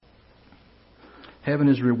Heaven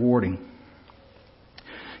is rewarding.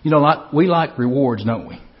 We like rewards, don't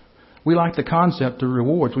we? We like the concept of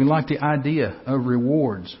rewards. We like the idea of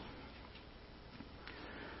rewards.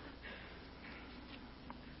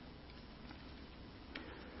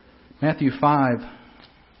 Matthew 5,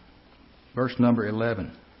 verse number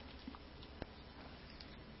 11.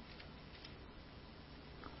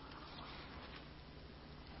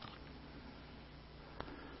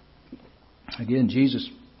 Again, Jesus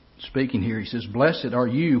speaking here, he says, "Blessed are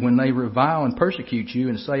you when they revile and persecute you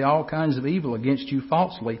and say all kinds of evil against you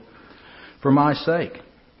falsely for my sake.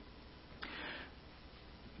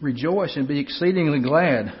 Rejoice and be exceedingly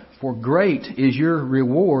glad, for great is your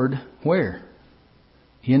reward." Where?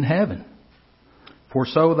 In heaven. "For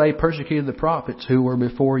so they persecuted the prophets who were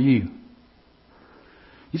before you."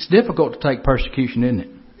 It's difficult to take persecution, isn't it?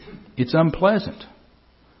 It's unpleasant.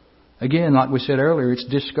 Again, like we said earlier, it's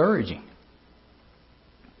discouraging.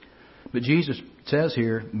 But Jesus says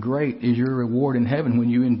here, great is your reward in heaven when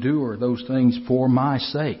you endure those things for my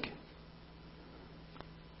sake.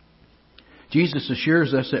 Jesus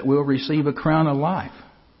assures us that we'll receive a crown of life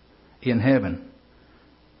in heaven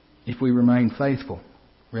if we remain faithful.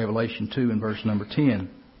 Revelation 2 and verse number 10.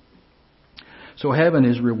 So heaven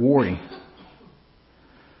is rewarding.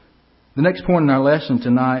 The next point in our lesson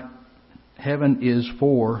tonight, heaven is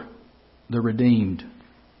for the redeemed.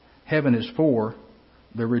 Heaven is for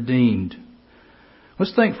the redeemed.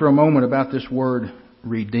 Let's think for a moment about this word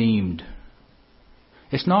redeemed.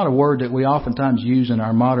 It's not a word that we oftentimes use in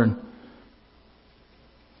our modern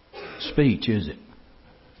speech, is it?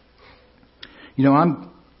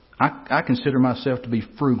 I consider myself to be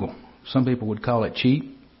frugal. Some people would call it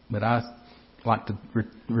cheap, but I like to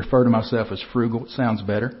refer to myself as frugal. It sounds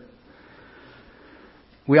better.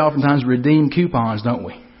 We oftentimes redeem coupons, don't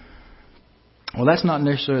we? Well, that's not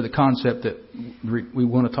necessarily the concept that we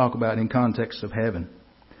want to talk about in context of heaven.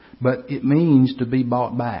 But it means to be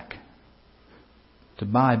bought back. To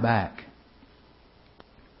buy back.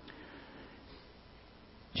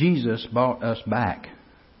 Jesus bought us back.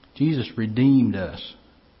 Jesus redeemed us.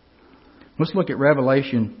 Let's look at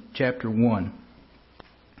Revelation chapter 1.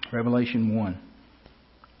 Revelation 1.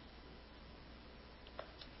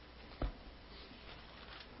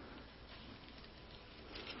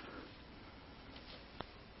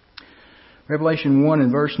 Revelation 1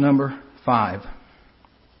 and verse number 5.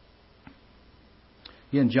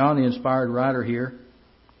 Again, John, the inspired writer here,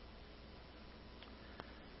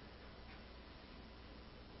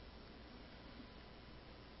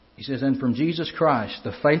 he says, "And from Jesus Christ,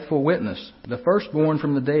 the faithful witness, the firstborn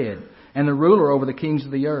from the dead, and the ruler over the kings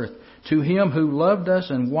of the earth, to him who loved us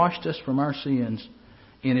and washed us from our sins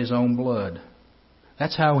in his own blood."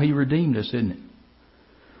 That's how he redeemed us, isn't it?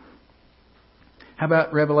 How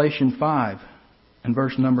about Revelation 5 and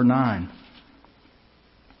verse number 9?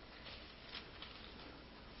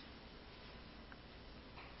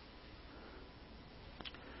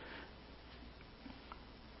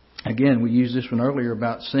 Again, we used this one earlier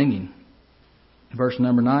about singing. Verse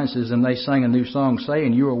number 9 says, "And they sang a new song,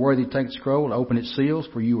 saying, You are worthy to take the scroll, to open its seals,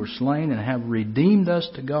 for you were slain, and have redeemed us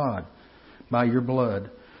to God by your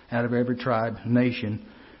blood out of every tribe, nation,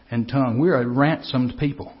 and tongue." We are a ransomed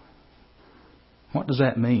people. What does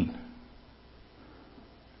that mean?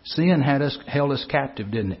 Sin held us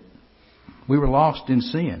captive, didn't it? We were lost in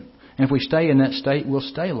sin. And if we stay in that state, we'll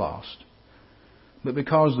stay lost. But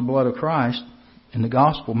because of the blood of Christ and the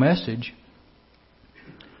gospel message,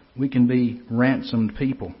 we can be ransomed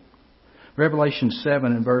people. Revelation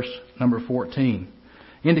 7 and verse number 14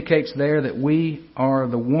 indicates there that we are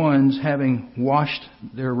the ones having washed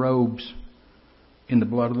their robes in the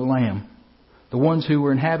blood of the Lamb. The ones who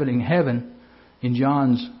were inhabiting heaven in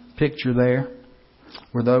John's picture there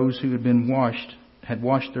were those who had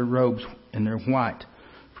washed their robes and they're white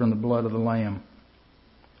from the blood of the Lamb.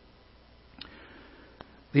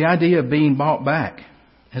 The idea of being bought back,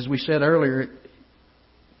 as we said earlier,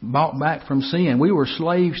 bought back from sin. We were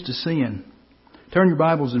slaves to sin. Turn your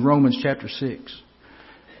Bibles to Romans chapter 6.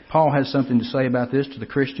 Paul has something to say about this to the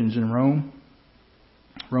Christians in Rome.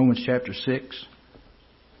 Romans chapter 6.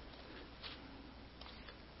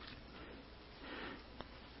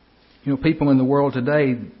 People in the world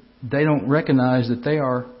today, they don't recognize that they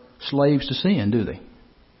are slaves to sin, do they?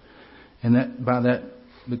 And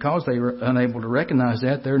because they are unable to recognize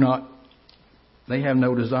that, they have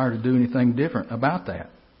no desire to do anything different about that.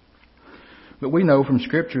 But we know from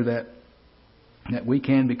Scripture that we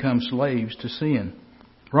can become slaves to sin.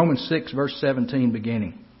 Romans 6 verse 17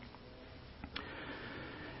 beginning.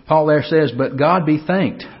 Paul there says, "But God be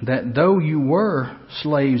thanked that though you were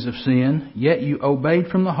slaves of sin, yet you obeyed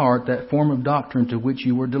from the heart that form of doctrine to which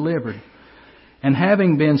you were delivered. And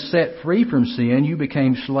having been set free from sin, you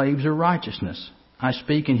became slaves of righteousness. I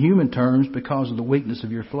speak in human terms because of the weakness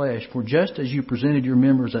of your flesh. For just as you presented your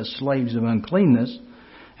members as slaves of uncleanness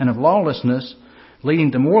and of lawlessness,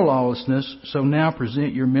 leading to more lawlessness, so now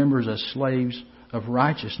present your members as slaves of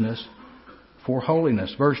righteousness for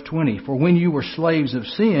holiness. Verse 20, for when you were slaves of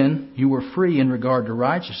sin, you were free in regard to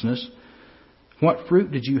righteousness. What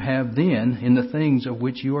fruit did you have then in the things of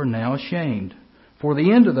which you are now ashamed? For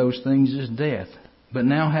the end of those things is death. But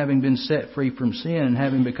now having been set free from sin and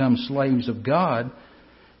having become slaves of God,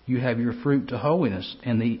 you have your fruit to holiness,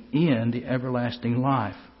 and the end, the everlasting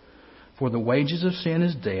life. For the wages of sin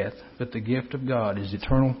is death, but the gift of God is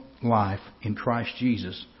eternal life in Christ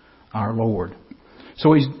Jesus our Lord.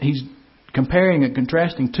 So he's comparing and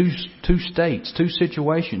contrasting two states, two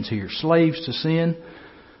situations here. Slaves to sin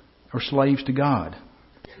or slaves to God.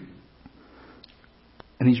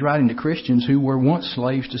 And he's writing to Christians who were once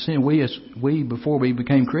slaves to sin. We, before we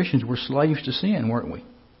became Christians, were slaves to sin, weren't we?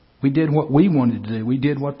 We did what we wanted to do. We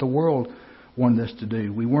did what the world wanted us to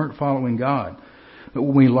do. We weren't following God. But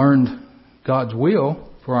when we learned God's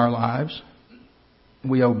will for our lives,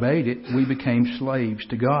 we obeyed it. We became slaves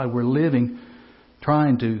to God. We're living,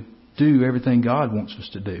 trying to do everything God wants us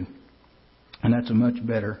to do. And that's a much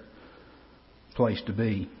better place to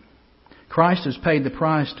be. Christ has paid the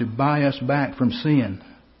price to buy us back from sin.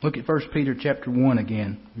 Look at 1 Peter chapter 1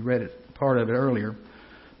 again. We read it, part of it earlier.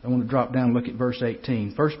 I want to drop down and look at verse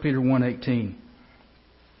 18. 1 Peter 1:18.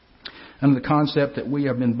 Under the concept that we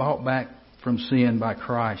have been bought back from sin by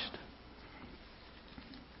Christ.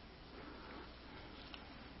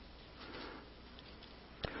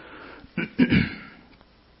 1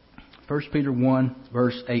 Peter 1,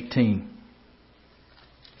 verse 18.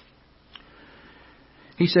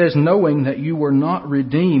 He says, knowing that you were not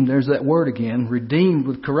redeemed, there's that word again, redeemed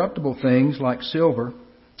with corruptible things like silver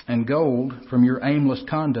and gold from your aimless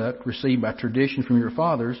conduct received by tradition from your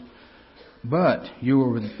fathers, but you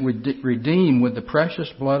were redeemed with the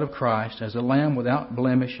precious blood of Christ as a lamb without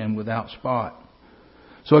blemish and without spot.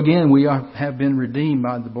 So again, we have been redeemed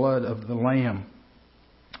by the blood of the Lamb.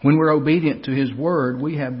 When we're obedient to His Word,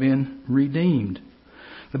 we have been redeemed.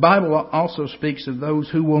 The Bible also speaks of those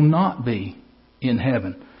who will not be in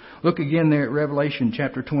heaven. Look again there at Revelation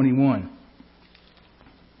chapter 21.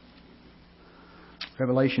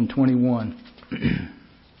 Revelation 21.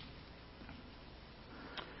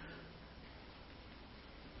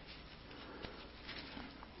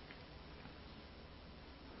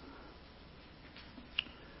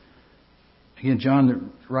 Again, John,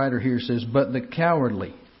 the writer here, says, but the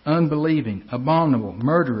cowardly, unbelieving, abominable,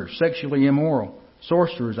 murderers, sexually immoral,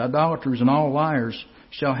 sorcerers, idolaters, and all liars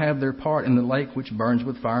shall have their part in the lake which burns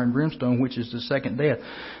with fire and brimstone, which is the second death.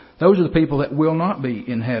 Those are the people that will not be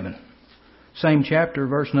in heaven. Same chapter,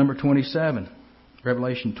 verse number 27.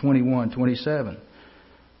 Revelation 21:27.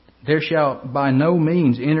 There shall by no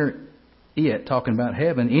means enter it, talking about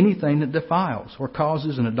heaven, anything that defiles or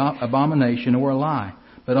causes an abomination or a lie,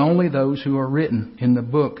 but only those who are written in the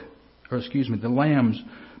book, the Lamb's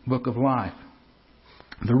book of life.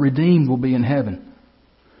 The redeemed will be in heaven.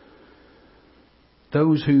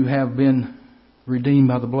 Those who have been redeemed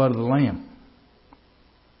by the blood of the Lamb.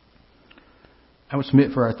 I would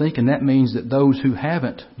submit for our thinking that means that those who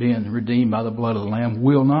haven't been redeemed by the blood of the Lamb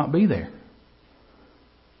will not be there.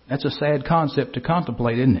 That's a sad concept to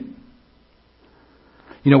contemplate, isn't it?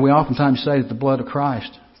 You know, we oftentimes say that the blood of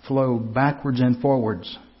Christ flowed backwards and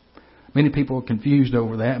forwards. Many people are confused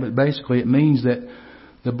over that, but basically it means that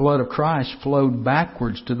the blood of Christ flowed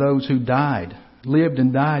backwards to those who died, lived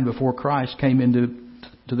and died before Christ came into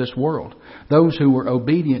this world. Those who were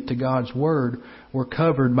obedient to God's Word were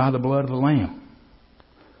covered by the blood of the Lamb.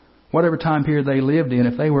 Whatever time period they lived in,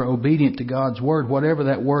 if they were obedient to God's Word, whatever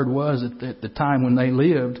that Word was at the time when they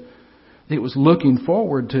lived, it was looking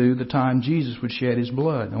forward to the time Jesus would shed His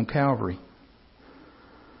blood on Calvary.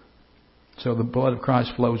 So the blood of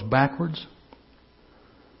Christ flows backwards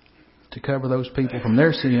to cover those people from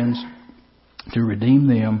their sins, to redeem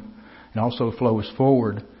them, and also flows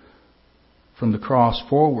forward from the cross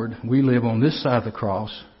forward. We live on this side of the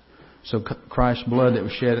cross, so Christ's blood that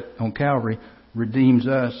was shed on Calvary redeems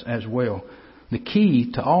us as well. The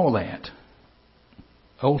key to all that,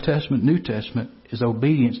 Old Testament, New Testament, is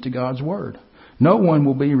obedience to God's Word. No one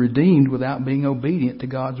will be redeemed without being obedient to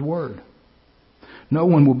God's Word. No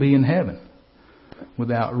one will be in heaven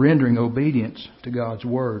without rendering obedience to God's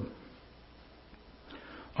Word.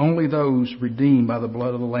 Only those redeemed by the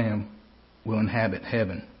blood of the Lamb will inhabit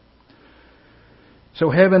heaven. So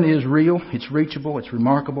heaven is real, it's reachable, it's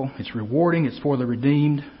remarkable, it's rewarding, it's for the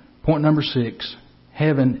redeemed. Point number 6,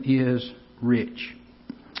 heaven is rich.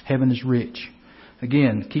 Heaven is rich.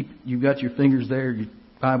 Again, you've got your fingers there, your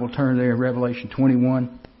Bible turned there in Revelation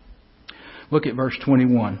 21. Look at verse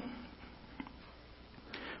 21.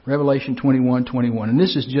 Revelation 21:21. And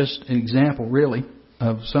this is just an example, really,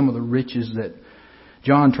 of some of the riches that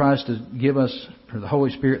John tries to give us, or the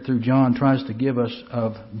Holy Spirit through John tries to give us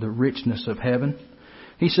of the richness of heaven.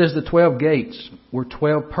 He says the 12 gates were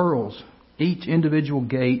 12 pearls. Each individual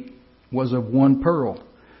gate was of one pearl.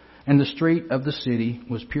 And the street of the city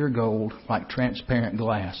was pure gold, like transparent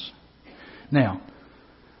glass. Now,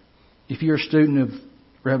 if you're a student of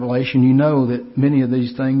Revelation, you know that many of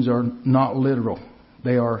these things are not literal.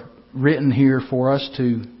 They are written here for us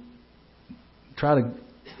to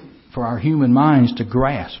for our human minds to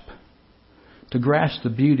grasp the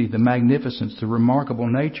beauty, the magnificence, the remarkable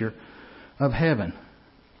nature of heaven.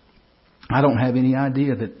 I don't have any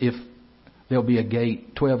idea that if there'll be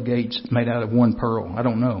 12 gates made out of one pearl. I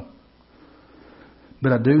don't know.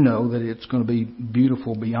 But I do know that it's going to be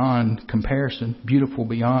beautiful beyond comparison, beautiful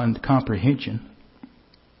beyond comprehension.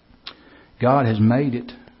 God has made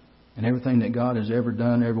it, and everything that God has ever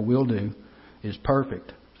done, ever will do, is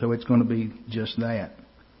perfect. So it's going to be just that.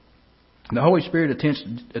 The Holy Spirit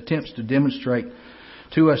attempts to demonstrate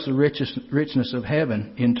to us the richness of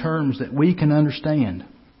heaven in terms that we can understand.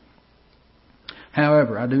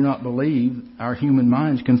 However, I do not believe our human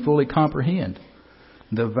minds can fully comprehend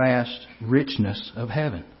the vast richness of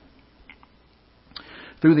heaven.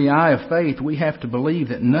 Through the eye of faith, we have to believe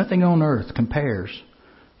that nothing on earth compares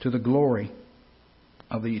to the glory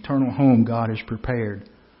of the eternal home God has prepared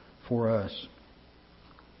for us.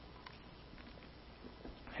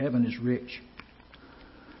 Heaven is rich.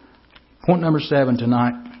 Point number 7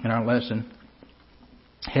 tonight in our lesson.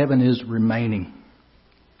 Heaven is remaining.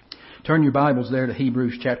 Turn your Bibles there to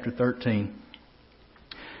Hebrews chapter 13.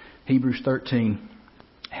 Hebrews 13.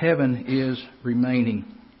 Heaven is remaining.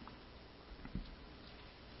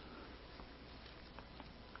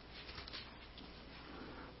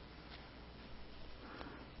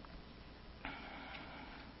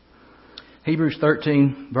 Hebrews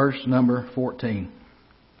 13, verse number 14.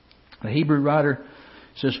 The Hebrew writer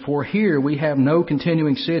says, "For here we have no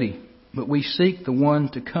continuing city, but we seek the one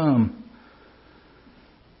to come."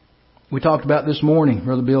 We talked about this morning,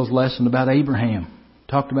 Brother Bill's lesson about Abraham.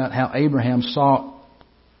 Talked about how Abraham sought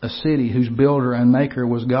a city whose builder and maker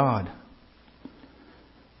was God.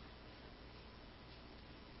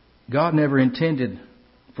 God never intended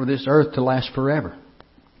for this earth to last forever.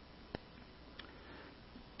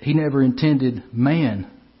 He never intended man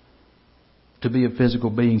to be a physical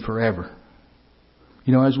being forever.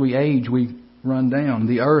 You know, as we age, we run down.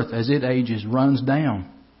 The earth, as it ages, runs down.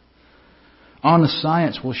 Honest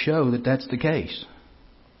science will show that that's the case.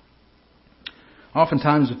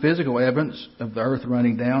 Oftentimes the physical evidence of the earth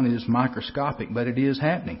running down is microscopic, but it is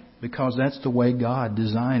happening because that's the way God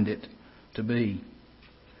designed it to be.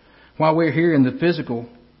 While we're here in the physical,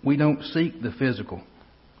 we don't seek the physical.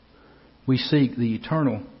 We seek the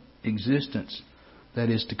eternal existence that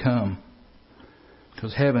is to come,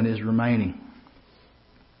 because heaven is remaining.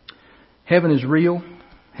 Heaven is real.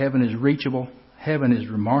 Heaven is reachable. Heaven is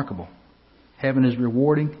remarkable. Heaven is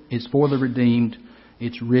rewarding. It's for the redeemed.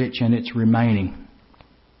 It's rich, and it's remaining.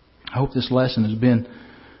 I hope this lesson has been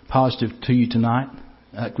positive to you tonight.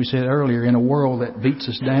 Like we said earlier, in a world that beats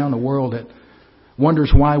us down, a world that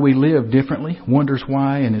wonders why we live differently, wonders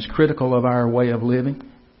why and is critical of our way of living,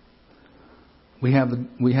 we have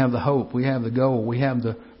the hope, we have the goal, we have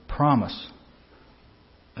the promise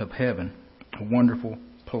of heaven, a wonderful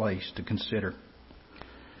place to consider.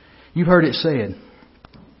 You've heard it said,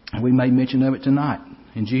 and we made mention of it tonight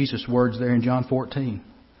in Jesus' words there in John 14.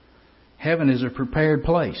 Heaven is a prepared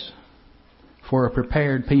place for a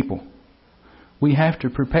prepared people. We have to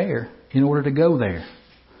prepare in order to go there.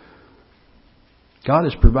 God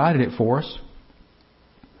has provided it for us,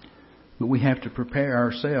 but we have to prepare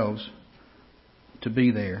ourselves to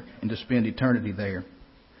be there and to spend eternity there.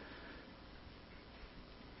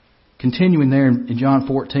 Continuing there in John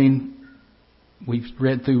 14, we've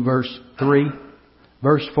read through verse 3.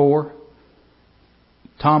 Verse 4,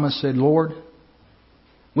 Thomas said, "Lord,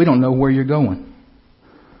 we don't know where you're going.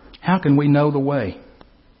 How can we know the way?"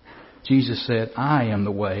 Jesus said, "I am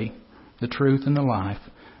the way, the truth, and the life.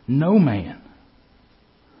 No man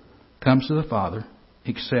comes to the Father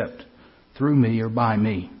except through me or by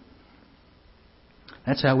me."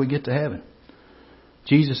 That's how we get to heaven.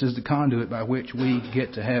 Jesus is the conduit by which we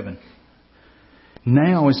get to heaven.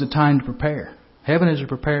 Now is the time to prepare. Heaven is a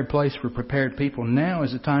prepared place for prepared people. Now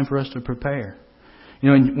is the time for us to prepare. You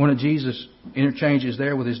know, in one of Jesus' interchanges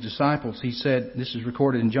there with his disciples, he said, this is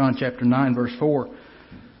recorded in John chapter 9, verse 4,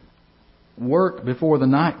 "Work before the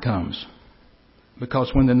night comes.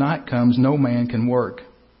 Because when the night comes, no man can work.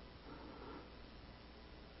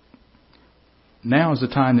 Now is the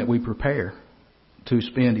time that we prepare to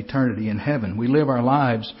spend eternity in heaven. We live our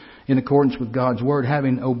lives in accordance with God's Word,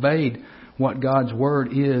 having obeyed what God's Word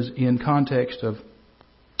is in context of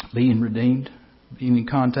being redeemed, being in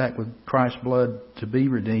contact with Christ's blood to be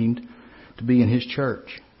redeemed, to be in His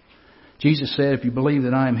church. Jesus said, if you believe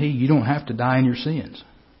that I am He, you don't have to die in your sins.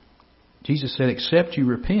 Jesus said, except you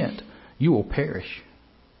repent, you will perish.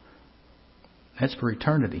 That's for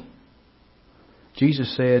eternity.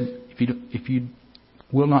 Jesus said, if you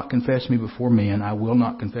will not confess me before men, I will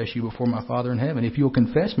not confess you before my Father in heaven. If you'll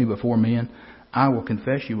confess me before men, I will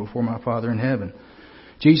confess you before my Father in heaven.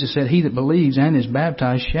 Jesus said, he that believes and is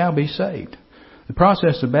baptized shall be saved. The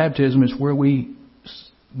process of baptism is where we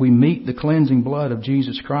meet the cleansing blood of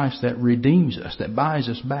Jesus Christ that redeems us, that buys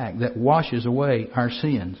us back, that washes away our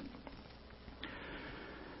sins.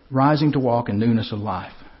 Rising to walk in newness of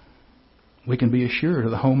life. We can be assured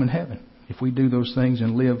of the home in heaven. If we do those things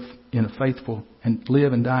and live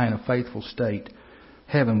and die in a faithful state,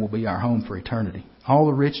 heaven will be our home for eternity. All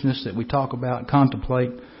the richness that we talk about,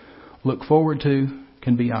 contemplate, look forward to,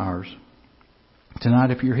 can be ours.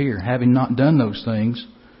 Tonight, if you're here, having not done those things,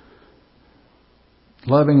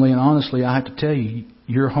 lovingly and honestly, I have to tell you,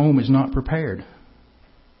 your home is not prepared.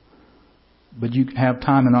 But you have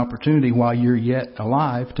time and opportunity while you're yet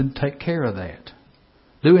alive to take care of that.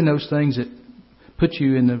 Doing those things that put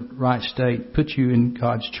you in the right state, put you in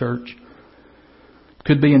God's church.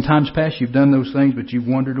 Could be in times past you've done those things, but you've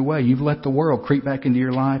wandered away. You've let the world creep back into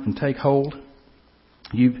your life and take hold.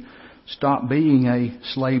 You've stopped being a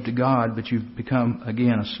slave to God, but you've become,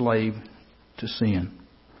 again, a slave to sin.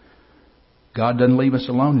 God doesn't leave us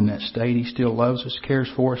alone in that state. He still loves us,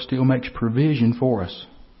 cares for us, still makes provision for us.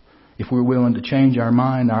 If we're willing to change our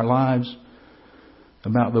mind, our lives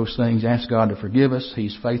about those things, ask God to forgive us.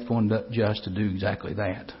 He's faithful and just to do exactly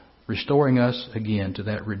that. Restoring us again to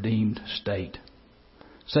that redeemed state.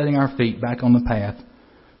 Setting our feet back on the path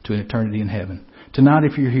to an eternity in heaven. Tonight,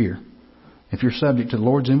 if you're here, if you're subject to the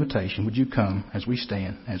Lord's invitation, would you come as we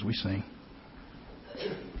stand, as we sing?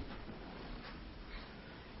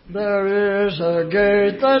 There is a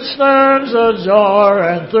gate that stands ajar,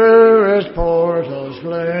 and through its portals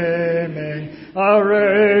gleaming, a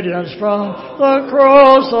radiance from the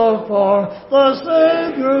cross afar, the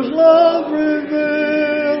Saviour's love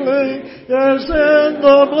revealing. Yes, in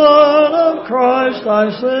the blood of Christ I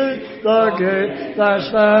see the gate that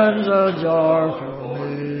stands ajar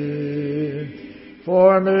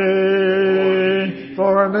for me,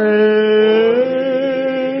 for me.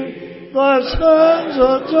 That stands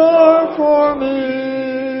ajar for me.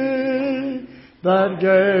 That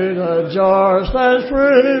gate ajar stands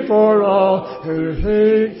free for all who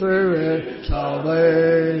seek through it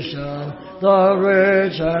salvation. The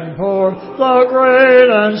rich and poor, the great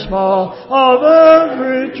and small, of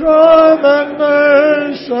every tribe and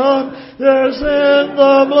nation. Yes, in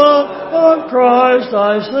the blood of Christ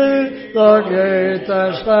I see the gate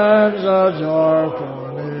that stands ajar for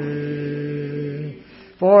me.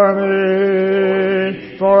 For me,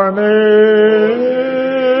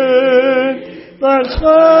 that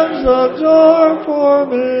stands ajar for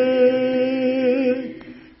me.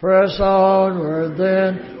 Press onward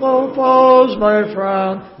then, though foes may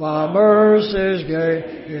frown, while mercy's gate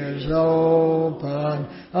is open.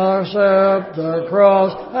 Accept the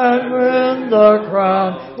cross and win the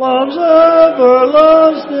crown, love's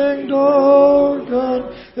everlasting token.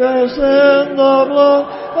 Yes, in the blood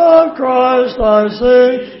of Christ I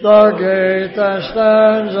see the gate that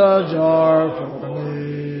stands ajar for me.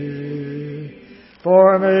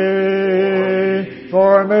 For me,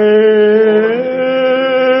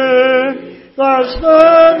 that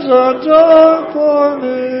stands ajar for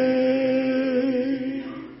me.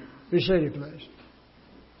 Be seated, please.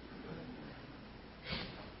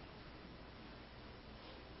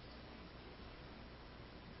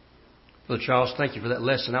 Brother Charles, thank you for that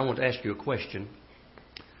lesson. I want to ask you a question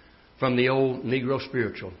from the old Negro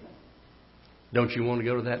spiritual. Don't you want to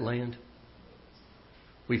go to that land?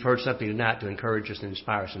 We've heard something tonight to encourage us and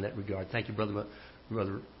inspire us in that regard. Thank you, Brother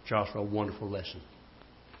Charles, for a wonderful lesson.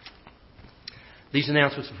 These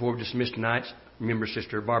announcements before we dismiss tonight. Remember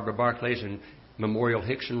Sister Barbara Barclay's in Memorial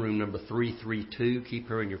Hickson, room number 332. Keep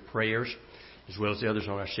her in your prayers, as well as the others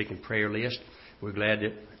on our sick and prayer list. We're glad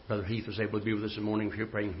that Brother Heath was able to be with us this morning here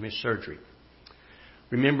praying for his surgery.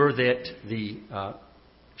 Remember that the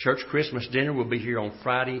church Christmas dinner will be here on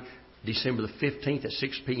Friday, December the 15th at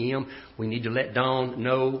 6 p.m. We need to let Dawn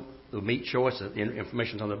know the meat choice. The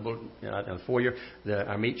information's on the foyer,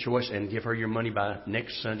 our meat choice, and give her your money by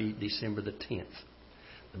next Sunday, December the 10th.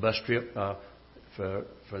 The bus trip for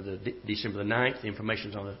the December the 9th. The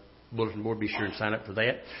information's on the bulletin board. Be sure and sign up for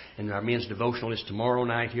that. And our men's devotional is tomorrow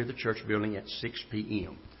night here at the church building at 6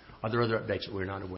 p.m. Are there other updates that we're not aware of?